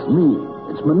 It's lean,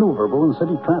 It's maneuverable in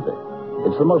city traffic.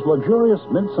 It's the most luxurious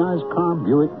mid-sized car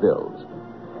Buick builds.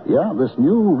 Yeah, this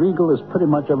new Regal is pretty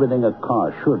much everything a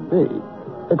car should be,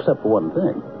 except for one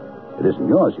thing. It isn't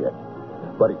yours yet,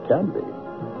 but it can be.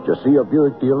 Just see your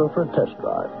Buick dealer for a test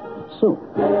drive soon.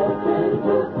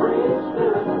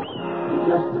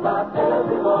 Just about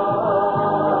everyone.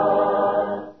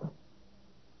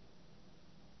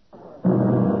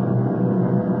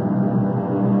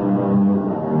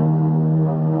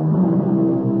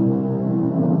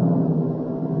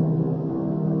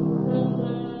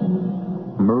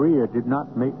 Maria did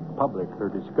not make public her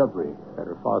discovery that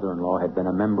her father-in-law had been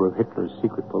a member of Hitler's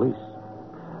secret police.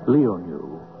 Leo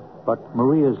knew, but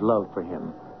Maria's love for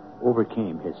him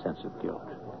overcame his sense of guilt.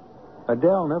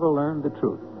 Adele never learned the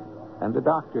truth, and the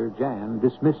doctor, Jan,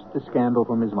 dismissed the scandal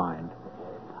from his mind.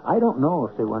 I don't know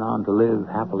if they went on to live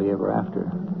happily ever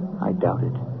after. I doubt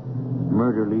it.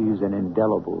 Murder leaves an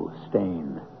indelible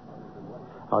stain.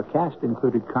 Our cast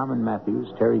included Carmen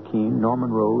Matthews, Terry Keane,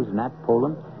 Norman Rose, Nat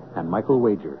Poland, and Michael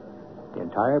Wager. The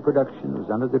entire production was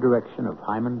under the direction of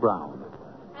Hyman Brown.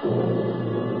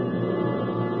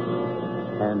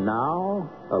 And now,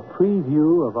 a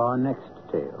preview of our next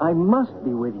tale. I must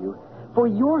be with you, for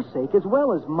your sake as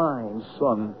well as mine.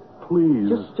 Son,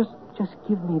 please. Just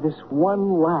give me this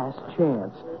one last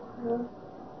chance.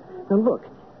 Now look,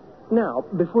 now,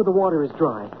 before the water is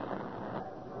dry.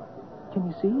 Can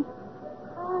you see?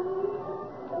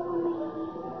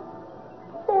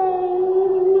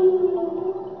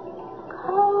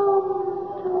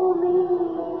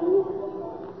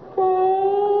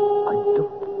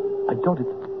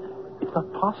 It's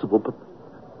not possible, but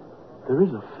there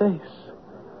is a face.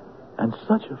 And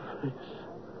such a face.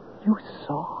 You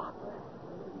saw?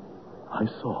 I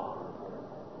saw.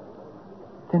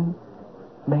 Then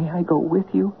may I go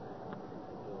with you?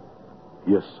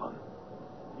 Yes, son.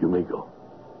 You may go.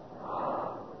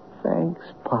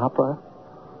 Thanks, Papa.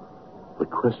 The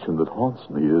question that haunts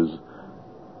me is,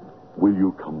 will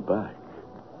you come back?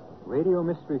 Radio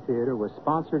Mystery Theater was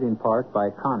sponsored in part by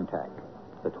Contact,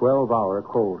 the 12-hour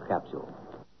cold capsule.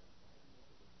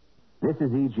 This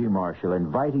is E.G. Marshall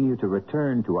inviting you to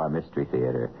return to our Mystery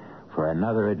Theater for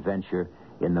another adventure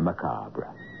in the macabre.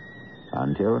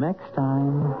 Until next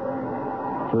time,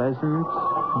 pleasant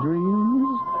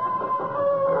dreams.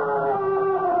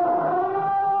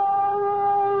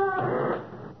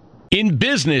 In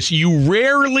business, you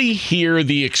rarely hear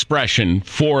the expression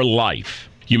 "for life."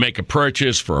 You make a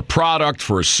purchase for a product,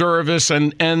 for a service,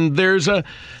 and there's a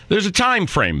time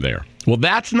frame there. Well,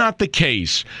 that's not the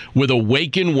case with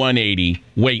Awaken 180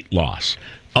 weight loss.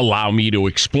 Allow me to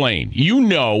explain. You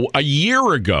know, a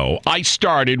year ago, I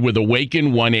started with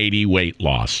Awaken 180 weight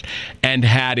loss and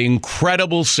had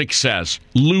incredible success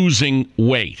losing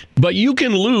weight. But you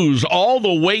can lose all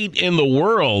the weight in the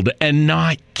world and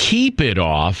not keep it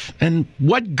off. And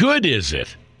what good is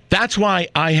it? That's why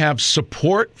I have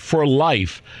support for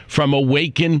life from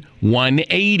Awaken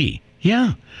 180.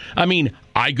 Yeah. I mean,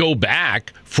 I go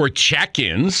back for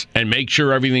check-ins and make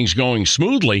sure everything's going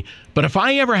smoothly. But if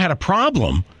I ever had a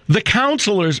problem, the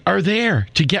counselors are there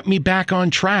to get me back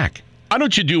on track. Why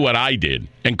don't you do what I did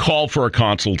and call for a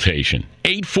consultation?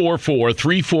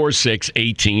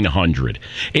 844-346-1800.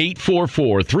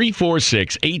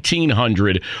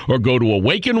 844-346-1800 or go to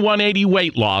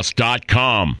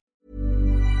awaken180weightloss.com.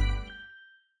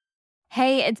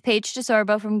 Hey, it's Paige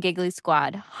DeSorbo from Giggly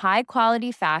Squad. High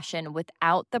quality fashion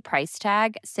without the price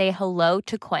tag. Say hello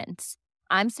to Quince.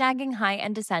 I'm snagging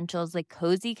high-end essentials like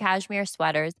cozy cashmere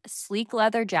sweaters, sleek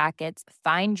leather jackets,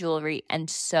 fine jewelry, and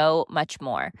so much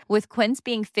more. With Quince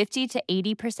being 50 to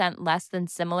 80% less than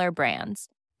similar brands.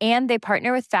 And they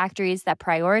partner with factories that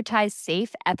prioritize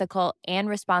safe, ethical, and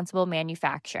responsible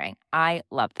manufacturing. I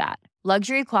love that.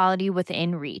 Luxury quality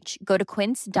within reach. Go to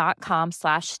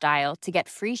quince.com/style to get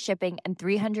free shipping and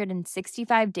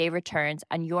 365-day returns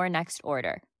on your next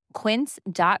order.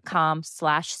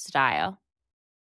 Quince.com/style.